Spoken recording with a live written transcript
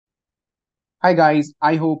Hi guys,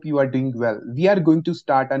 I hope you are doing well. We are going to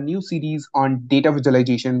start a new series on data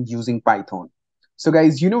visualization using Python. So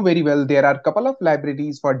guys, you know very well there are a couple of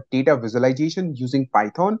libraries for data visualization using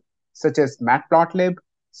Python such as Matplotlib,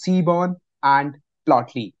 Seaborn and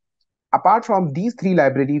Plotly. Apart from these three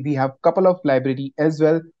libraries, we have couple of library as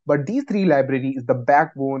well, but these three library is the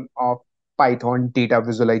backbone of Python data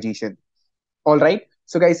visualization. All right.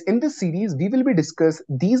 So guys, in this series, we will be discuss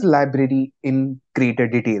these library in greater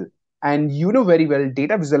detail. And you know very well,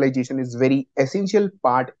 data visualization is very essential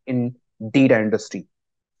part in data industry.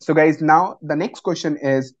 So guys, now the next question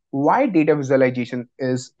is why data visualization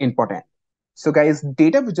is important. So guys,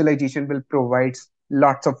 data visualization will provide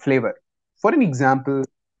lots of flavor. For an example,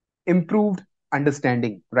 improved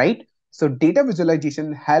understanding, right? So data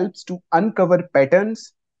visualization helps to uncover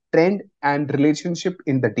patterns, trend, and relationship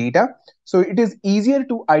in the data. So it is easier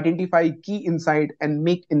to identify key insight and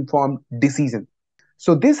make informed decision.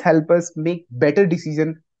 So this helps us make better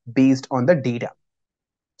decision based on the data.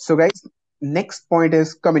 So guys, next point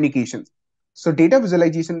is communication. So data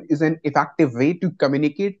visualization is an effective way to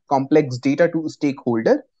communicate complex data to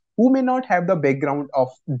stakeholder who may not have the background of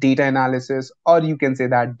data analysis, or you can say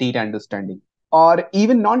that data understanding, or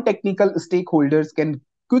even non-technical stakeholders can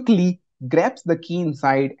quickly grasp the key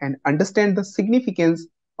insight and understand the significance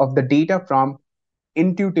of the data from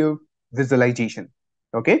intuitive visualization.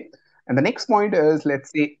 Okay. And the next point is,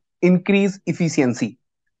 let's say, increase efficiency.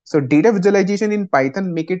 So data visualization in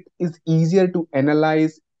Python make it is easier to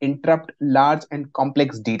analyze, interrupt large and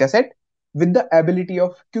complex data set with the ability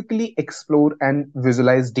of quickly explore and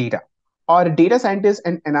visualize data. Or data scientists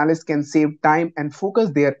and analysts can save time and focus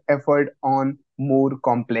their effort on more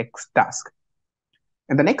complex tasks.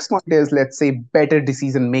 And the next point is, let's say, better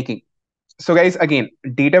decision making. So guys, again,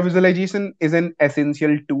 data visualization is an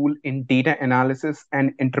essential tool in data analysis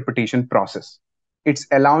and interpretation process. It's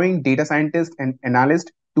allowing data scientists and analysts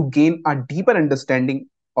to gain a deeper understanding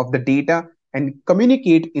of the data and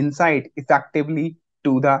communicate insight effectively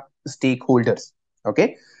to the stakeholders.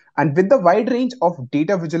 Okay. And with the wide range of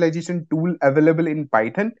data visualization tool available in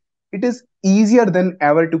Python, it is easier than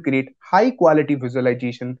ever to create high quality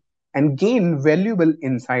visualization and gain valuable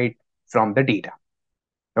insight from the data.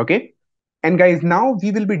 Okay. And guys, now we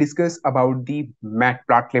will be discuss about the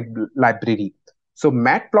Matplotlib library. So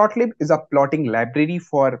Matplotlib is a plotting library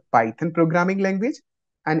for Python programming language,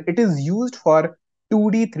 and it is used for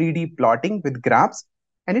 2D, 3D plotting with graphs,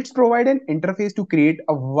 and it's provide an interface to create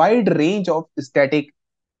a wide range of static,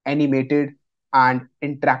 animated, and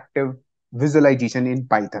interactive visualization in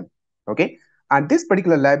Python. Okay. And this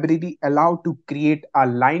particular library allow to create a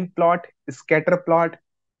line plot, scatter plot,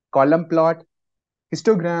 column plot,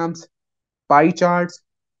 histograms, pie charts,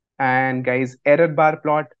 and guys, error bar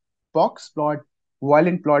plot, box plot,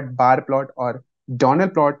 violin plot, bar plot, or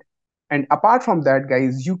Donald plot. And apart from that,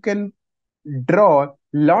 guys, you can draw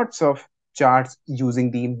lots of charts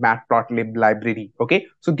using the Matplotlib library. Okay,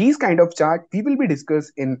 so these kind of chart we will be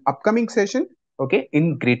discussed in upcoming session. Okay,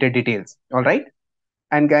 in greater details. All right.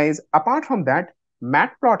 And guys, apart from that,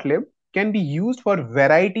 Matplotlib can be used for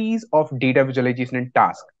varieties of data visualization and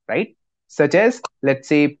tasks, right? Such as, let's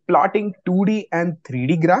say, plotting 2D and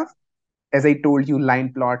 3D graph, as I told you,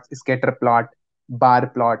 line plots, scatter plot, bar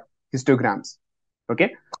plot, histograms.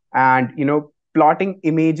 Okay. And, plotting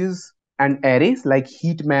images and arrays like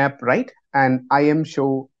heat map, right? And IM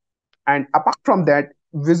show. And apart from that,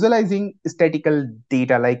 visualizing statistical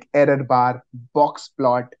data like error bar, box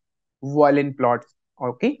plot, violin plots.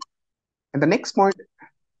 Okay. And the next point,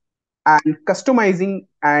 and customizing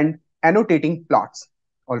and annotating plots.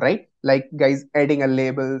 All right. Like guys, adding a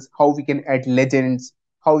labels, how we can add legends,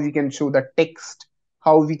 how we can show the text,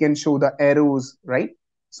 how we can show the arrows, right?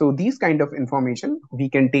 So these kind of information we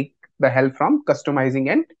can take the help from customizing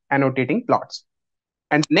and annotating plots.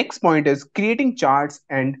 And next point is creating charts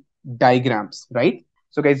and diagrams, right?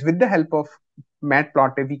 So guys, with the help of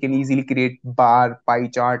Matplotlib, we can easily create bar, pie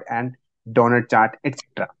chart, and donut chart,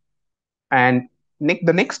 etc. And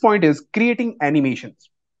the next point is creating animations.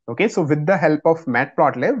 Okay, so with the help of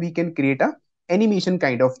Matplotlib, we can create a animation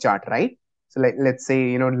kind of chart, right? So like, let's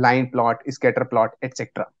say, line plot, scatter plot,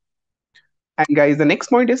 etc. And guys, the next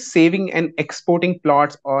point is saving and exporting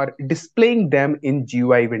plots or displaying them in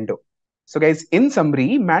GUI window. So guys, in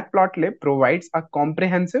summary, Matplotlib provides a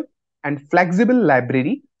comprehensive and flexible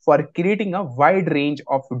library for creating a wide range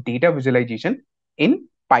of data visualization in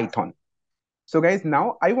Python. So guys,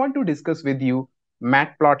 now I want to discuss with you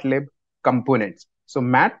Matplotlib components. So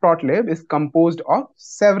Matplotlib is composed of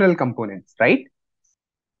several components, right?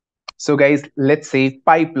 So guys, let's say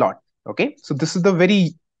Pyplot. Okay, so this is the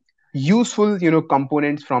very useful,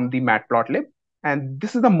 components from the Matplotlib. and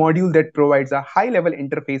this is the module that provides a high level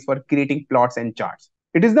interface for creating plots and charts.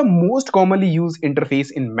 It is the most commonly used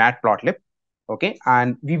interface in Matplotlib. Okay,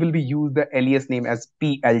 and we will be use the alias name as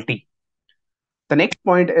PLT. The next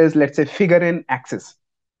point is, let's say, figure in axis.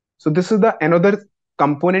 So this is the another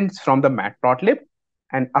components from the Matplotlib,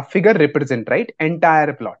 and a figure represent, right,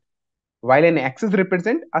 entire plot, while an axis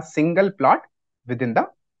represent a single plot within the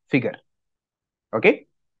figure. Okay,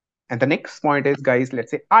 and the next point is, guys,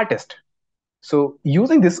 let's say artist. So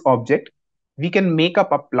using this object, we can make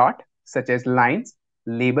up a plot such as lines,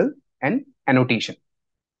 label, and annotation.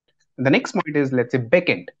 And the next point is, let's say,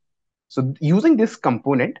 backend. So using this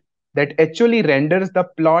component that actually renders the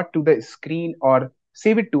plot to the screen or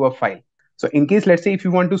save it to a file. So in case, let's say, if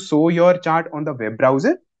you want to show your chart on the web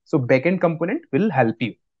browser, so backend component will help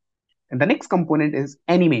you. And the next component is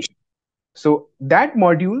animation. So that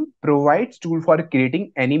module provides tool for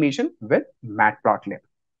creating animation with Matplotlib.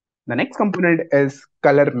 The next component is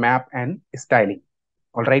color map and styling.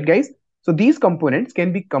 All right, guys. So these components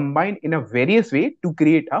can be combined in a various way to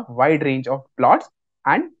create a wide range of plots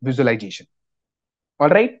and visualization. All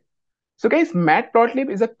right. So guys,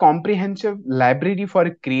 Matplotlib is a comprehensive library for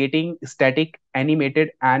creating static,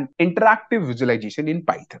 animated, and interactive visualization in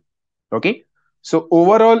Python. Okay. So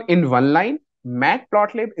overall, in one line,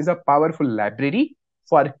 Matplotlib is a powerful library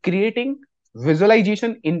for creating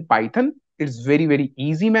visualization in Python. It's very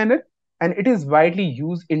easy manner, and it is widely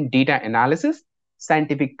used in data analysis,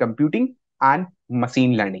 scientific computing, and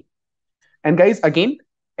machine learning. And guys, again,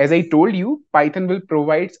 as I told you, Python will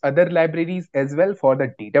provide other libraries as well for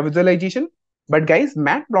the data visualization. But guys,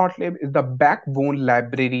 Matplotlib is the backbone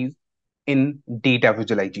libraries in data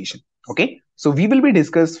visualization. Okay, so we will be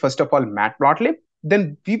discuss first of all Matplotlib,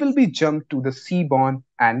 then we will be jump to the Seaborn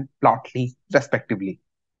and Plotly respectively.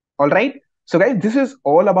 All right, so guys, this is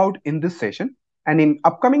all about in this session, and in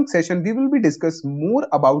upcoming session we will be discuss more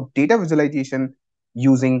about data visualization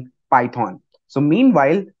using Python. So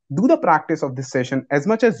meanwhile, do the practice of this session as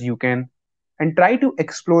much as you can and try to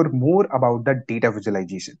explore more about the data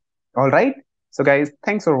visualization. All right, so guys,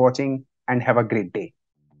 thanks for watching and have a great day.